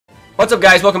What's up,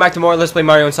 guys? Welcome back to more Let's Play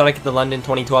Mario and Sonic at the London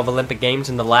 2012 Olympic Games.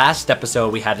 In the last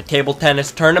episode, we had a table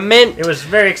tennis tournament. It was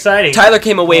very exciting. Tyler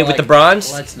came away with the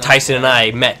bronze. Tyson and I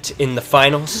met in the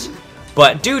finals.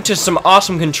 But due to some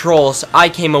awesome controls, I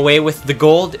came away with the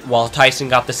gold while Tyson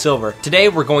got the silver. Today,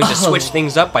 we're going to switch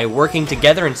things up by working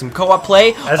together in some co-op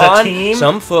play as a team.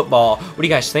 Some football. What are you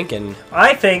guys thinking?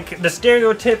 I think the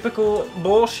stereotypical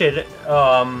bullshit,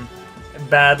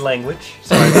 bad language.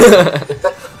 Sorry.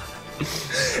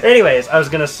 Anyways, I was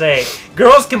gonna say,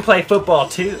 girls can play football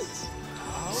too.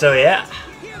 So yeah,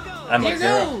 I'm a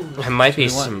girl. It might be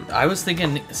some... I was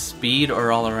thinking speed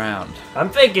or all around. I'm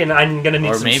thinking I'm gonna need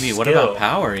or some maybe, skill. what about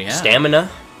power? Yeah. Stamina.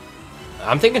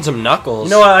 I'm thinking some knuckles.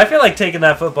 You know what? I feel like taking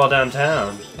that football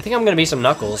downtown. I think I'm gonna be some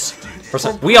knuckles.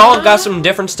 We all got some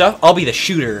different stuff. I'll be the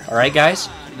shooter. All right, guys.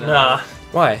 Nah.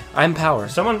 Why? I'm power.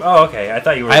 Someone. Oh, okay. I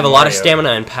thought you were. I have a lot of Mario. stamina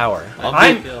and power.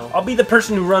 I'll be the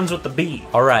person who runs with the bee.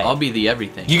 All right. I'll be the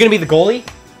everything. You gonna be the goalie?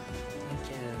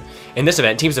 In this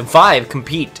event, teams of 5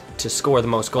 compete to score the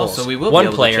most goals. Oh, so we will be One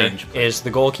able to player change. is the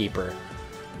goalkeeper.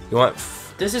 You want?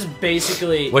 This is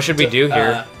basically. What should we do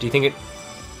here? Do you think it?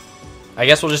 I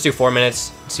guess we'll just do 4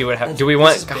 minutes. See what happens. Do we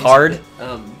want hard?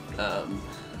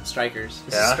 Strikers.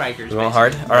 This Yeah? is strikers. We want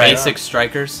hard. All right. Basic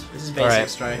strikers. This is basic Alright.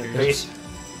 strikers.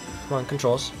 Come on,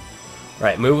 controls. All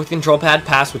right. Move with control pad.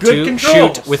 Pass with Good 2.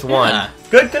 controls. Shoot with 1. Yeah.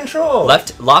 Good control.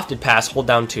 Left lofted pass. Hold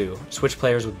down 2. Switch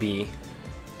players with B.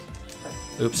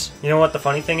 Oops. You know what the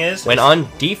funny thing is? When on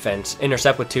defense,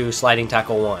 intercept with 2. Sliding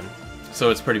tackle 1. So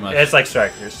it's pretty much. It's like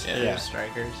strikers. Yeah.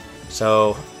 Strikers.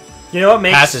 So You know what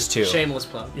makes passes 2. Shameless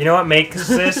plug. You know what makes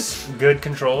this good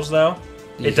controls though?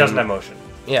 It doesn't have motion.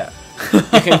 Yeah. You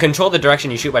can control the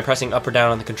direction you shoot by pressing up or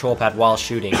down on the control pad while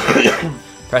shooting.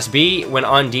 Press B when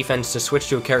on defense to switch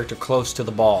to a character close to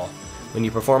the ball. When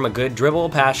you perform a good dribble,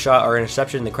 pass, shot, or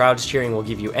interception, the crowd's cheering will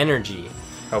give you energy.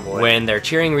 Oh boy. When their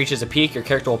cheering reaches a peak, your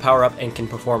character will power up and can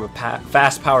perform a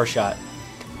fast power shot.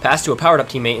 Pass to a powered up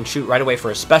teammate and shoot right away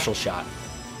for a special shot.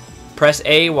 Press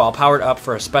A while powered up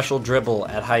for a special dribble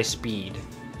at high speed.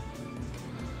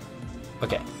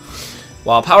 Okay.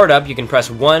 While powered up, you can press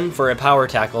 1 for a power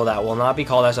tackle that will not be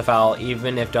called as a foul,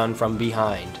 even if done from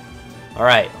behind.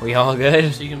 Alright, we all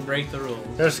good? So you can break the rules.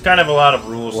 There's kind of a lot of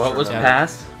rules. What to was remember.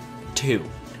 pass? 2.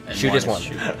 And Shoot is 1.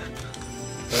 shoot.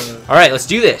 Alright, let's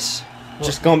do this.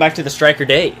 Just going back to the striker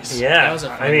days. Yeah. That was a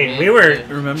fun I mean, game. we were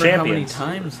Remember how many champions.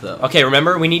 times though? Okay,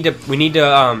 remember we need to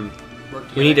Work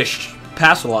together.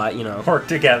 pass a lot, you know. Work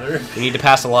together. We need to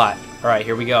pass a lot. Alright,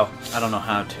 here we go. I don't know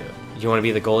how to. You want to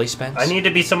be the goalie, Spence? I need to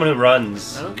be someone who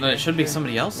runs. I don't No, it should be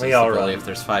somebody else. We all really run. if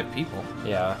there's 5 people.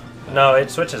 Yeah. No, it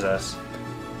switches us.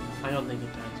 I don't think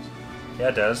it does. Yeah,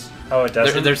 it does. Oh, it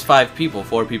doesn't. There's 5 people,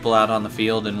 4 people out on the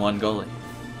field and 1 goalie.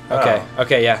 Okay.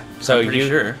 Okay, yeah. So I'm pretty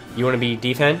sure. you want to be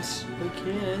defense? We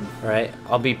can. Alright.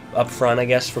 I'll be up front, I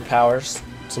guess, for powers.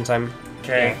 Since I'm...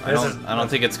 Okay. I don't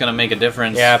think it's gonna make a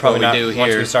difference. Yeah, probably what not. we do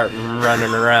Once here. we start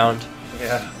running around.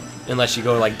 Yeah. Unless you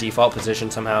go to, like, default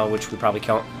position somehow, which we probably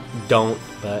don't,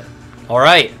 but...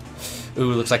 Alright.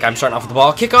 Ooh, looks like I'm starting off with the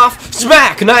ball. Kickoff!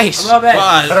 Smack! Nice! I'm not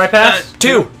bad. How do I pass?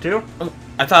 2! 2?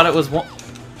 I thought it was 1.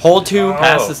 Hold 2. Oh.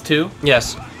 Passes 2.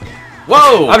 Yes.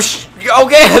 Whoa! Okay,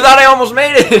 I thought I almost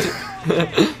made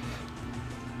it!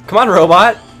 Come on,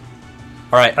 robot.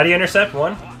 Alright. How do you intercept?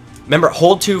 1? Remember,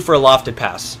 hold 2 for a lofted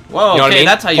pass. Whoa, You know what I okay, mean?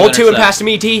 that's how you hold 2 and intercept. pass to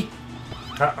me, T.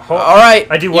 Alright.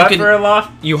 I do You what can- for a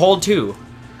loft? You hold 2.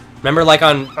 Remember, like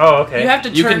on... Oh, okay. You have to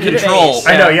turn You can your control face.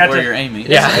 I know, you have where to- you're aiming.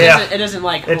 Yeah. It Yeah. doesn't, it doesn't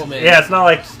like It's, home in. yeah, it's not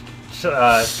like...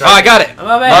 Oh, I got it! I'm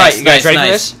not bad. Alright, you guys Nice, ready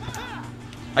nice. for this?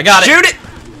 I got it. Shoot it!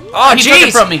 Oh, He took it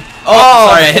jeez! from me. Oh,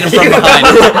 sorry, I hit him from behind.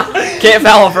 Can't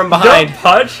foul him from Don't behind.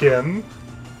 touch him.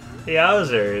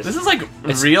 Yowzers. This is like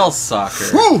real soccer.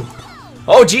 Whew.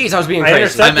 Oh, jeez, I was being I crazy.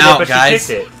 intercepted I'm out, it, but guys.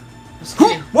 she kicked it.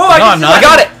 Whoa, No, I'm not. I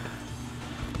got it!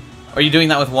 Are you doing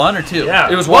that with 1 or 2? Yeah.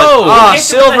 It was Whoa! one. Ah,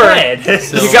 Kicked him in the silver! head.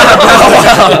 You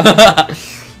got it!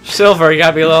 Silver, you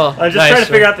gotta be a little... I'm just trying to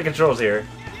figure out the controls here.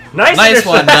 Nice Nice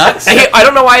one, intercept. Nux. I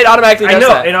don't know why it automatically I does know,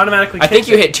 that. it automatically I think kicks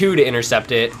you it. hit 2 to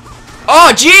intercept it.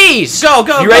 Oh, jeez! Go.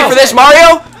 You ready for this,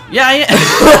 Mario? Yeah, I am.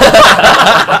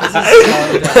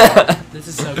 This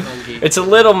is so clunky. It's a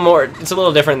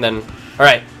little different than...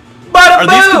 Alright. Are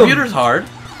these computers hard?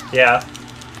 Yeah.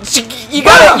 You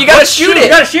gotta shoot it! You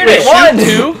gotta shoot it. Wait, 1!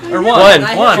 2 or 1? One.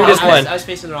 I One. hit Shoot is it wrong. one. I was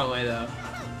facing the wrong way though.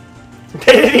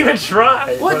 They didn't even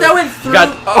try. What? That went through.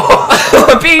 Got...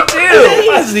 Oh,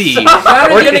 B2! Easy.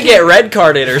 We're gonna get red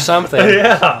carded or something.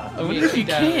 Yeah. I wonder if you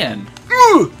can.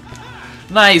 Ooh.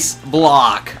 Nice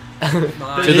block.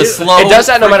 Mine. To the slow. It does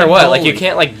that no matter freaking what. Like, you goalie.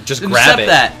 can't, like, just grab Intercept it.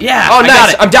 that. Yeah. Oh, I nice! got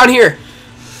it. I'm down here!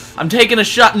 I'm taking a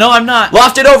shot. No, I'm not.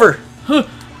 Loft it over!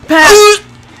 Pass.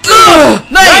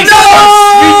 Nice. No!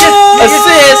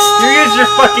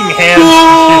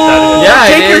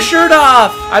 Take your did. shirt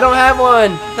off. I don't have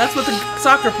one. That's what the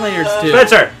soccer players do.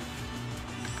 Spencer.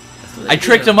 I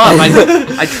tricked him up.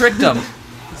 I tricked him.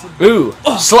 Ooh,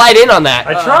 slide in on that.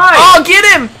 I tried. Oh, get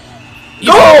him!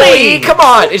 Goalie! Come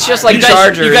on, it's just like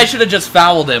Chargers. You guys should have just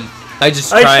fouled him. I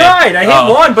just I tried. tried. I hit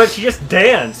Oh. one, but she just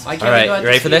danced. Why can't All we right, go at you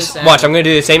ready the for speed of this? sound? Watch, I'm gonna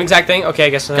do the same exact thing. Okay, I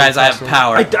guess. Guys, I have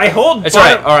power. I hold. It's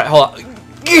alright. All right, hold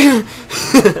on.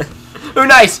 Ooh,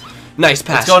 nice, nice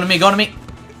pass. It's going to me. Going to me.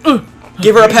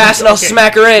 Give her a pass and I'll Okay.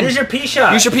 smack her in. Use your P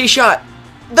shot. Use your P shot.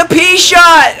 The P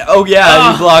shot. Oh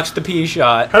yeah, you blocked the P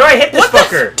shot. How do I hit this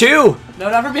fucker? 2. No,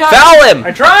 not from behind. Foul him.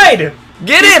 I tried.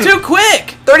 Get He's him. too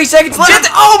quick. 30 seconds left.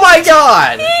 Oh my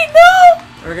God.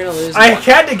 We're gonna lose. I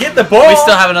had to get the ball. We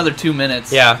still have another 2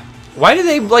 minutes. Yeah. Why do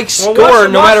they like Well, score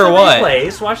no matter what?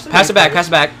 Replays. Watch the Pass it back. replays. Pass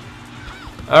it back.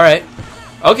 All right.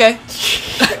 Okay.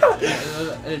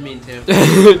 I didn't mean to.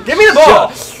 Give me the ball.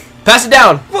 Pass it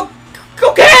down. Well,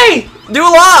 okay. Do a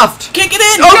loft. Kick it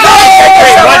in.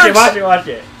 Okay. Watch it. Watch it. Watch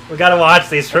it. We gotta watch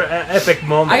these for epic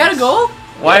moments. I got a goal.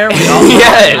 Why are we all?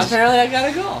 Yes. Apparently, I got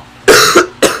a goal.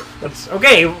 That's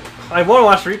okay. I want to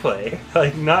watch replay.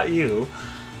 Like not you.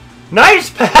 Nice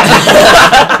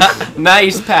pass.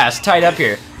 Nice pass. Tied up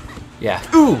here. Yeah.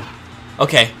 Ooh.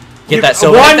 Okay. Get You- that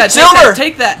silver. one- Get that Take that, silver.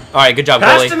 take that. All right. Good job,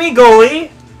 Pass goalie. to me, goalie.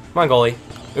 Come on, goalie.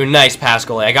 Ooh, nice pass,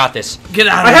 goalie. I got this. Get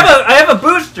out of I here. have a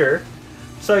booster,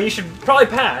 so you should probably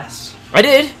pass. I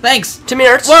did. Thanks. To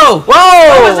Mirtz. Whoa.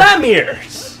 Whoa. What was that,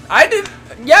 Mears? I did.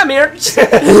 Yeah, Mirtz.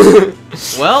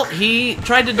 Well, he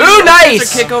tried to do Ooh, a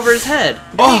nice. kick over his head.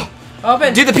 Oh.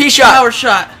 Open. Do the P shot. Power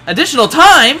shot. Additional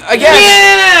time. Again.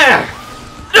 Yeah.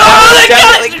 Oh, they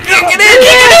got it! Kick it in!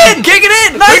 Kick it in! Kick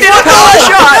it in! Nice did a power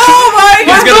shot! Oh my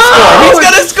He's God. gonna score! He's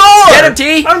gonna score! Get him,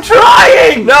 T! I'm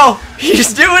trying. No!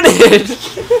 He's doing it!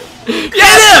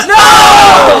 Yes! No!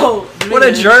 Oh! Did we What a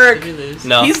lose? jerk. Did we lose?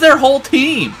 No. He's their whole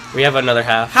team. We have another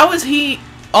half. How is he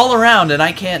all around and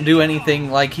I can't do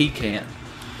anything like he can?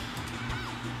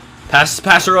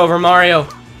 Pass her over, Mario.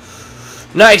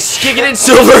 Nice! Kick it in,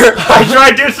 Silver! I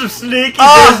tried to do some sneaky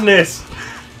Ah. business.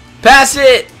 Pass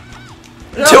it!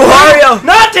 To Mario!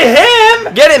 Not to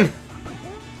him. Get him!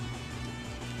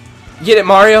 Get it,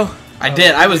 Mario. I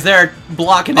did. I was there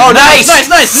blocking. Oh, him. nice!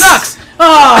 Nice! Nux!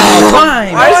 Oh,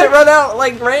 fine. Why does it run out,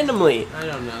 like, randomly? I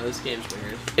don't know. This game's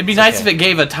weird. It'd be nice okay. if it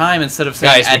gave a time instead of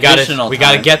saying Guys, additional we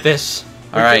gotta time. get this.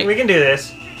 All right. We can do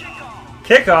this.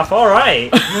 Kickoff. All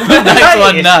right. Nice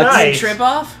one, Nice, Nux. nice. Trip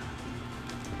off?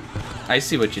 I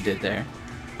see what you did there.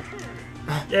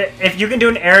 If you can do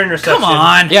an air interception. Come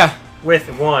on. Yeah. With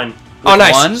one. Oh,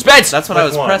 nice. One? Spence! That's what I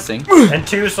With was one. pressing. And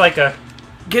two's like a.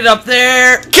 Get up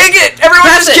there. Kick it! Everyone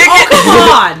Pass just it. kick Oh,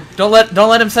 it! Come on! Don't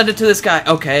let him send it to this guy.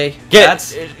 Okay. Get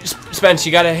That's Spence,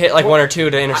 you gotta hit like 1 or 2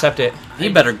 to intercept it. he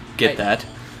better get that.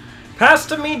 Pass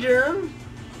to me, Jerem.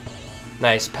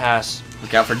 Nice pass.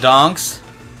 Look out for donks.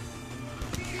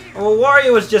 Well,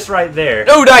 Wario was just right there.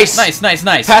 Oh, nice!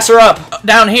 Nice. Pass her up.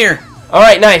 Down here.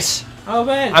 Alright, nice.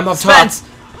 Open. I'm up Spence. top.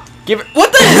 Give it.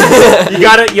 What the?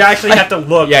 You actually have to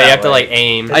look. Yeah, you that have to way. like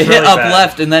aim. It's I hit really up bad.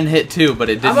 left and then hit 2, but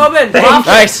it didn't. I'm open. Thank Lob it.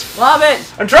 Nice. Lob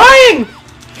it. I'm trying.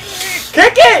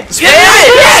 Kick it. Spam it!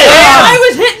 I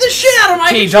was hitting the shit out of my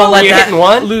Hey, controller. don't let You're that hitting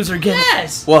one? loser get it.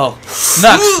 Yes. Whoa.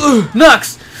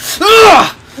 Nux.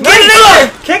 Ugh. Get it in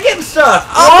there! Kick it and stuff.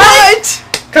 What?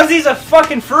 Because he's a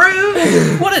fucking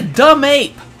fruit. What a dumb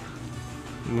ape.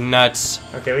 Nuts.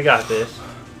 Okay, we got this.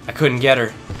 I couldn't get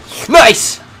her.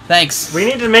 Nice! Thanks. We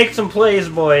need to make some plays,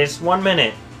 boys. 1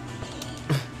 minute.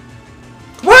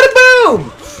 What a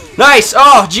boom! Nice!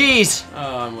 Oh, jeez!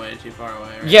 Oh, I'm way too far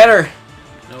away. Right? Get her!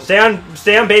 Stay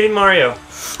on, baby Mario.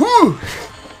 Whew.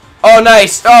 Oh,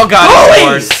 nice! Oh, God, he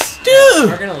Holy scored. Dude.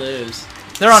 We're gonna lose.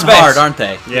 They're on Spence. hard, aren't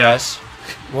they? Yes.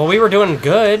 Well, we were doing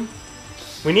good.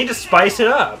 We need to spice it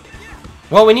up.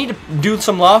 Well, we need to do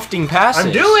some lofting passes.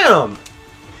 I'm doing them.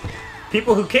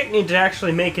 People who kick need to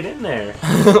actually make it in there.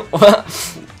 Well,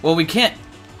 Well, we can't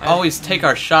always take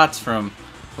our shots from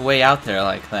way out there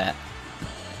like that.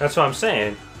 That's what I'm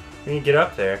saying. We need to get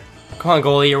up there. come on,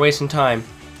 goalie, you're wasting time.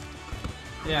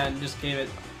 Yeah, and just gave it.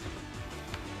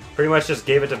 Pretty much just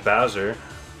gave it to Bowser.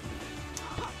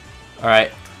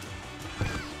 Alright.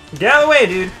 Get out of the way,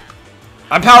 dude.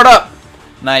 I'm powered up!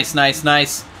 Nice.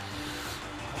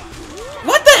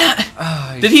 What the heck?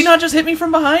 Oh, Did he not just hit me from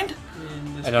behind?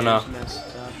 Man, this I don't know. game's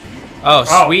messed up. Oh,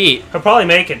 Oh. sweet. He'll probably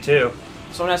make it too.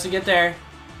 Someone has to get there.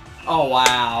 Oh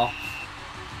wow.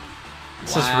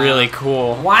 This is really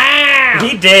cool. Wow.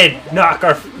 He did knock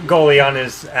our goalie on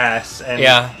his ass. And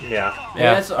Yeah. Yeah. Yeah.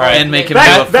 that's- Alright. And make him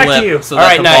Back- do a back to flip you. so All that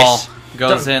right, the nice. ball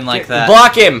goes in like that.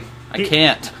 Block him! I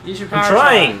can't. Use your power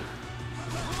I'm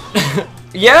trying.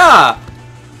 Yeah!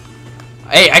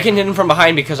 Hey, I can hit him from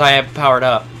behind because I have powered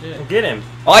up. Get him.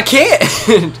 Oh, I can't!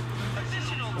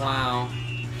 Wow.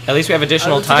 At least we have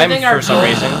additional It's a good time thing our- for some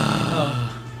reason. Oh.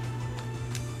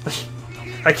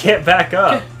 I can't back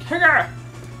up.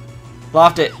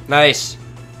 Loft it. Nice.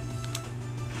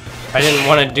 I didn't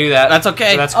want to do that. That's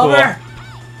okay. That's cool. Over.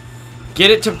 Get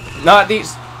it to not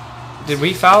these. Did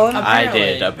we foul him? I Apparently.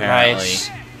 did, apparently. Nice.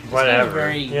 Whatever.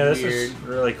 very Yeah, this is weird.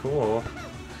 really cool.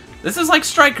 This is like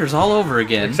Strikers all over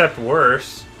again. Except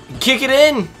worse. Kick it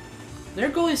in. Their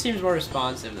goalie seems more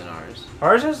responsive than ours.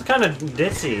 Ours is kind of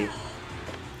ditzy.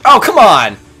 Oh, come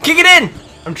on. Kick it in.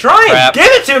 I'm trying. Crap. Give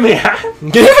it to me.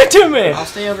 Give it to me. I'll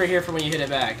stay over here for when you hit it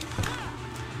back.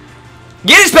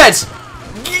 Get his pets.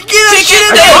 Get that shit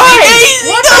in I there. tried.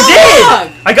 What I the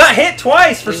did. I got hit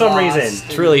twice for We some lost. reason.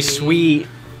 It's really sweet.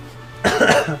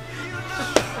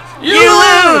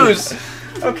 You lose.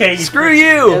 Okay. Screw I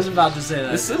you. was about to say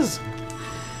that. This is.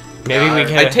 Maybe we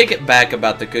can. I take it back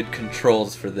about the good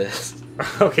controls for this.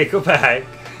 Okay, go back.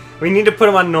 We need to put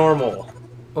him on normal.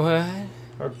 What?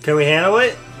 Or can we handle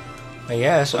it? I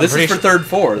guess. I'm This pretty is for su- third,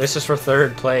 fourth. This is for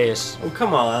third place. Oh,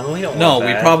 come on. We don't No, want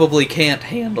we that. probably can't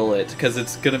handle it because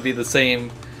it's gonna be the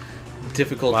same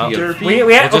difficulty Well, of We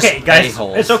have, We'll just okay, guys.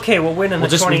 a-holes. It's okay. We'll win in the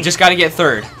 20. We just got to get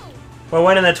third. We'll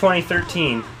win in the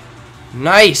 2013.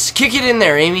 Nice. Kick it in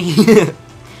there, Amy.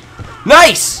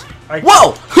 Nice. I-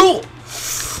 Whoa. Cool.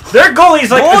 Their goalie's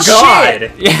like Bullshit. the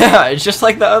god. Yeah, it's just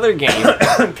like the other game. Can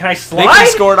I They can slide?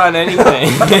 score on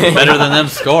anything. better than them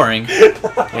scoring.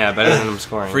 Yeah, better than them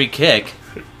scoring. Free kick.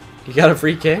 You got a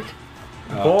free kick?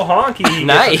 Bull honky.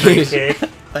 Nice. Gets a free kick.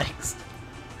 Thanks.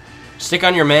 Stick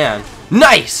on your man.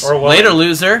 Nice. Or what? Later,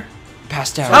 loser.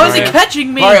 Pass down. How is he Mario.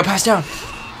 catching me? Mario, pass down.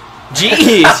 Jeez,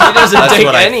 he doesn't That's take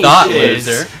what I any thought, shits.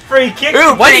 loser. Free kick.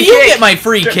 Ooh, Why free did you kick. get my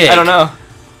free kick? I don't know.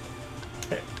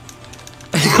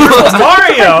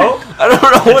 Mario. I don't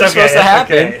know what's It's okay, supposed to it's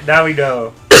happen. okay. Now we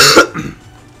know. Kinda.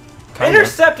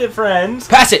 Intercept it, friends.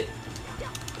 Pass it.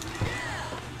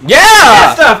 Get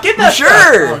Yeah. stuff. Get that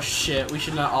Sure. Oh shit, we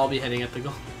should not all be heading at the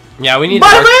goal. Yeah, we need to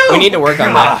Bada work, boom! we need to work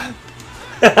on that.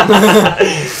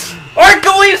 Our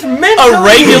goalie's mentally A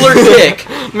regular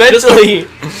kick. Mentally.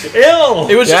 ill.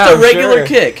 It was Yeah, just a I'm regular sure.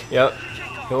 kick. Yep.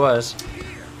 It was.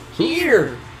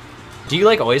 Here. Do you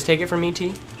like always take it from me,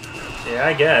 T? Yeah,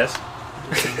 I guess.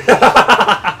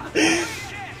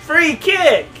 Free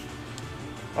kick.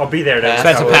 I'll be there next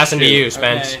Spence, time. I'm passing to Shoot. you,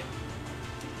 Spence. Okay.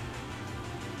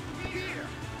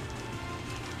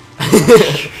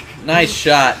 Nice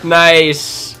shot.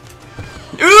 Nice.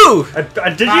 Ooh!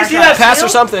 Did you see that? Pass steal? or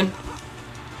something.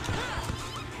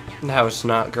 That was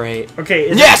not great. Okay.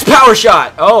 Is Yes, power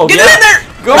shot. Oh, Get yeah. it in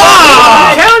there! Go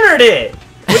I on! countered it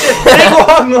with this big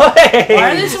long leg.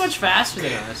 Why are they so much faster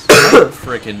than us?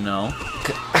 Freaking no.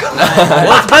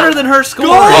 Well, it's better than her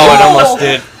scoring. Oh, it almost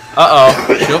did.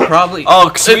 Uh-oh. She'll probably. Oh,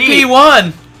 It's sweet.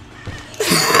 P1.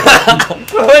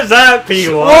 What was that,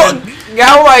 P1? Well,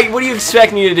 how what do you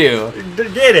expect me to do?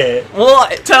 Get it. Well,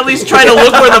 To at least try to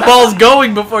look where the ball's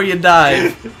going before you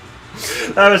dive.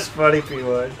 That was funny,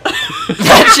 P1.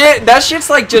 that shit's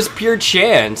like just pure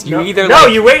chance. You either no,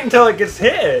 like, you wait until it gets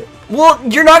hit. well,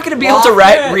 you're not going to be able to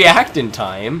Lock it. react in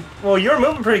time. Well, you were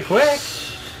moving pretty quick.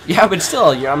 Yeah, but still,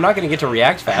 I'm not going to get to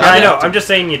react fast. I know. I'm just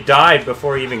saying you died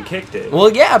before you even kicked it.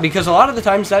 Well, yeah, because a lot of the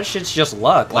times that shit's just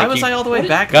luck. Why like was you I all the way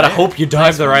back gotta there? hope you dive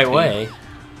Nice the right one, way.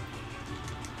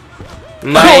 Oh,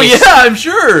 Nice. yeah, I'm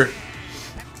sure.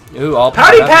 Ooh, all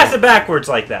How do you pass it backwards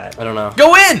like that? I don't know.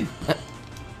 Go in.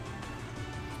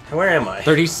 Where am I?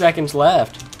 30 seconds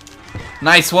left.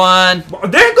 Nice one.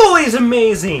 Their goalie's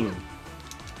amazing.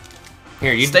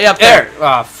 Here, you Stay up there.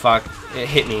 Oh, fuck. It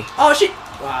hit me. Oh, she.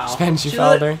 Wow. Spence, you She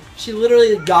fouled lit- her. She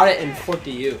literally got it and flipped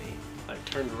to you. Like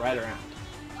turned right around,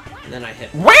 and then I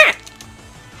hit. Whack!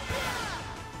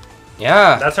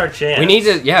 Yeah. That's our chance. We need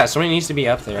to, yeah, somebody needs to be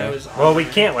up It there. was Well, we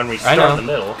can't when we I start know. in the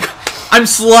middle. I'm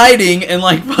sliding and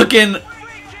like fucking.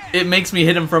 It makes me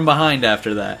hit him from behind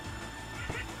after that.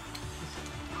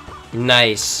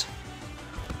 Nice.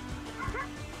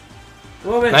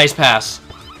 Woman. Nice pass.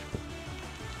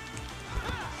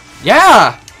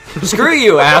 Yeah! Screw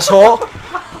you, asshole!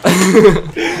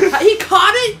 He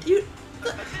caught it. You.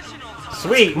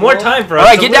 Sweet. More time for us.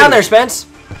 Alright, to get down there, lose. Spence!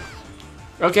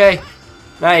 Okay.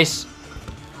 Nice.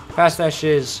 Pass that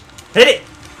shiz. Hit it.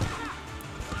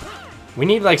 We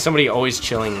need, like, somebody always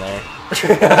chilling there.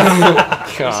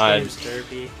 God. This game's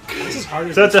derpy. This is harder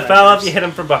So than it's a foul if Strikers. you hit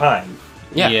him from behind.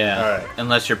 Yeah. Alright.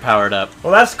 Unless you're powered up.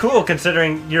 Well, that's cool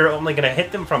considering you're only going to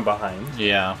hit them from behind.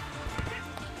 Yeah.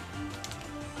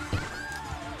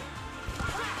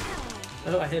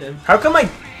 Oh, I hit him. How come I...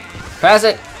 Pass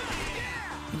it.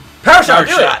 Power shot, Power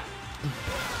do shot.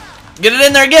 Get it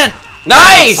in there again.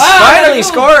 Nice! Ah, Finally no.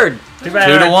 scored! Too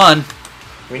bad. 2-1.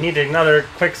 We need another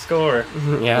quick score.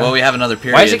 Yeah. Well, we have another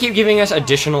period. Why does it keep giving us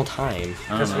additional time? I don't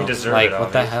Because we know. deserve Like, it.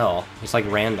 what the obviously. hell? It's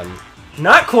like random.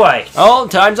 Not quite. Oh,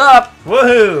 time's up!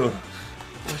 Woohoo!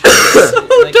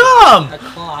 Like Dumb! a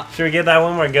clock. Should we give that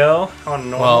one more go on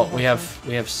normal? Well, we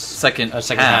have Second, a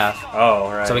second half, Oh,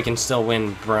 right. so we can still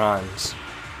win bronze.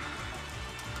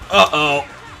 Uh-oh.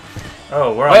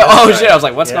 Oh, we're on Wait, this oh side. shit, I was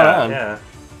like, what's Yeah, going on? Yeah.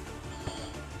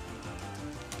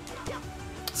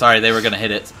 Sorry, they were gonna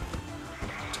hit it.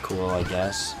 It's cool, I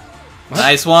guess.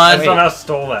 Nice I one. somehow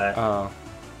stole that. Oh.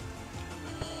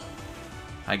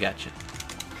 I got you.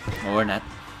 Or not.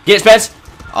 Get it, Spence!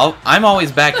 I'm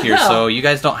always back The here, hell? so you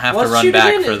guys don't have Well, to run shoot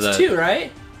back again. for It's the. 2,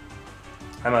 right?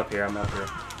 I'm up here. I'm up here.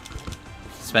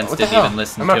 Spence What the didn't hell? even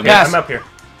listen I'm to up me. here. Yes. I'm up here.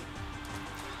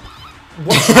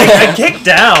 What? I kicked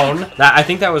down. I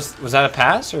think that was that a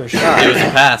pass or a shot? It was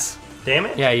a pass. Damn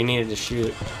it. Yeah, you needed to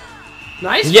shoot.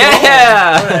 Nice.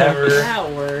 Yeah! Whatever. Goal.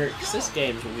 That works. This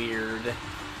game's weird.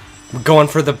 We're going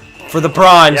for the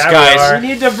bronze, Yeah, we guys. are. We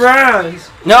need the bronze.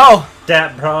 No!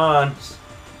 Dat bronze.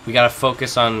 We gotta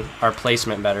focus on our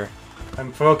placement better.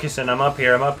 I'm focusing. I'm up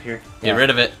here. I'm up here. Get Yeah.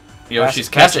 rid of it. Yoshi's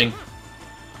Pass catching.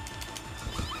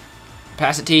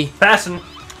 Pass it, T. Passing.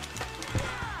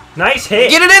 Nice hit.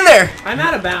 Get it in there! I'm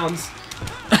out of bounds.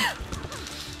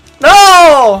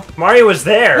 No! Mario was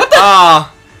there.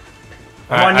 Ah.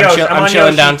 I'm on Yoshi. I'm on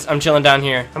chilling Yoshi. down. I'm chilling down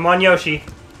here. I'm on Yoshi.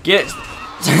 Get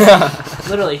it.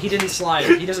 Literally, he didn't slide.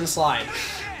 He doesn't slide.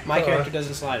 My character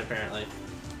doesn't slide, apparently.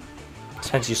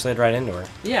 Spence, you slid right into her.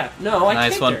 Yeah, no, I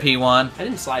Nice kicked one, her. P1. I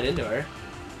didn't slide into her.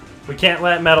 We can't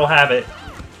let Metal have it.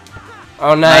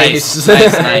 Oh, nice.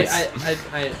 Nice, nice.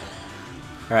 I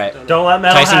All right. don't know. Don't let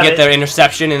Metal Tyson, have get it. their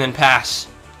interception and then pass.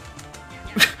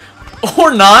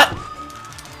 Or not.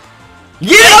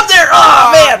 Get up there!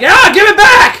 Oh, man! Yeah, give it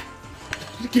back!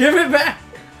 Give it back!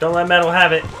 Don't let Metal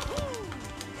have it.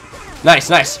 Nice,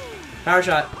 nice. Power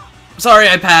shot. Sorry,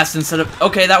 I passed instead of.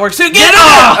 Okay, that works. Get Get it!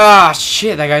 off! Ah,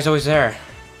 shit, that guy's always there.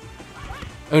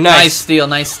 Oh, Nice nice. steal,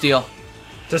 nice steal.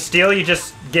 To steal, you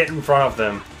just get in front of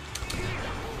them.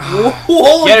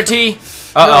 Whoa! Get her, T.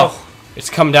 Uh-oh. It's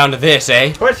come down to this,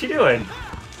 eh? What's he doing?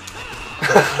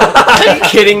 Are you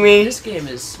kidding me? This game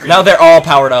is. Now they're all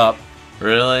powered up.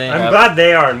 Really? I'm Yep. glad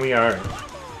they are and we aren't.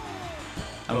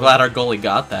 I'm glad our goalie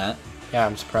got that. Yeah,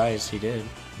 I'm surprised he did.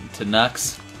 To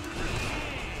Nux.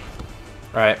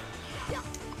 All right.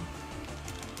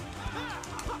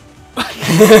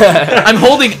 I'm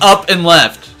holding up and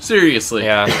left. Seriously.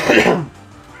 Yeah.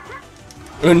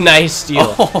 Ooh, nice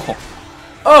steal.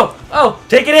 Oh. Oh!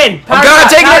 Take it in! I'm gonna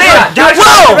take it in! Dodge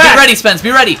Whoa! back. Be ready, Spence.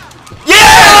 Be ready.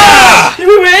 Yeah! Did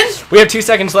we win? We have 2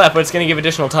 seconds left, but it's gonna give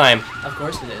additional time. Of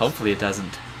course it is. Hopefully it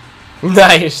doesn't.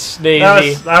 Nice,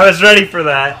 Daisy. I was ready for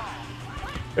that.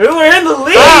 Ooh, we're in the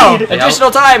lead! Wow! Hey, Additional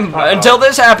time Uh-oh. until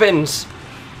this happens.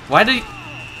 Why did?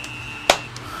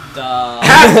 Duh.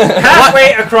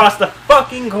 Halfway across the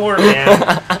fucking court,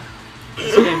 man.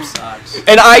 This game sucks.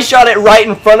 And I shot it right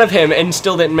in front of him and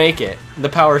still didn't make it. The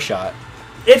power shot.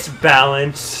 It's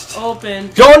balanced.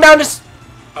 Open. Going down to...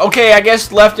 Okay, I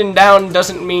guess left and down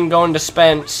doesn't mean going to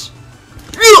Spence.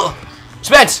 Ugh!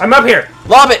 Spence! I'm up here.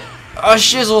 Lob it!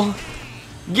 Shizzle.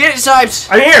 Get it, Sipes!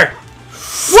 I'm here.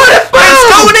 What if Spence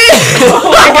going in?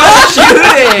 Oh my god,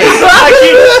 shooting!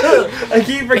 I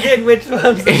keep forgetting which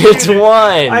one's the It's shooter.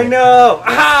 one. I know.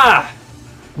 Ah!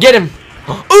 Get him.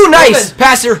 Ooh, nice! Open.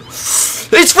 Passer.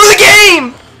 It's for the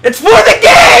game! It's for the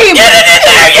game! Get it in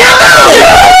there,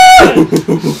 Yellow!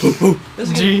 This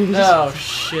is good. Oh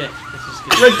shit. This is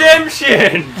good.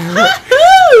 Redemption!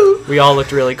 We all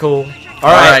looked really cool.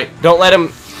 All right. right. Don't let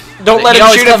him. Don't let He him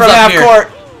always shoot it comes from up half here.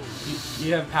 court.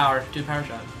 You have power. Do power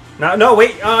shot. No,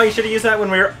 wait. Oh, you should have used that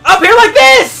when we were up here like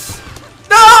this!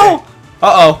 No. Uh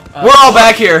oh. We're all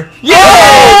back here.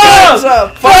 Yeah!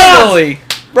 Finally.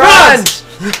 Bronze.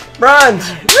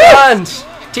 Bronze. Bronze.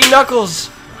 Team Knuckles.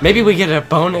 Maybe we get a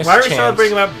bonus. Why are we chance.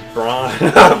 celebrating about bronze?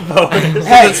 Bonus.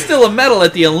 Hey, it's still a medal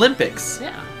at the Olympics.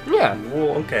 Yeah. Yeah.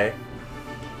 Well, okay.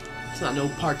 It's not no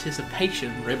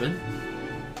participation ribbon.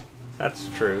 That's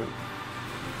true.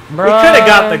 Bronze. We could have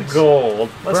got the gold.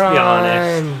 Let's be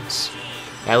honest. Bronze.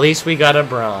 At least we got a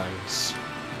bronze.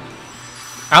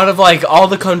 Out of like all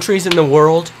the countries in the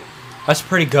world, that's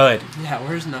pretty good. Yeah,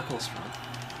 where's Knuckles from?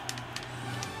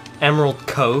 Emerald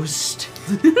Coast.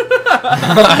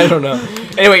 I don't know.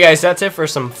 Anyway, guys, that's it for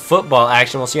some football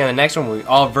action. We'll see you on the next one. We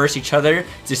all verse each other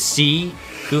to see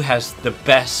who has the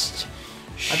best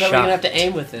I shot. bet we're gonna have to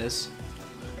aim with this.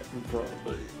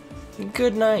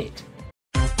 Good night.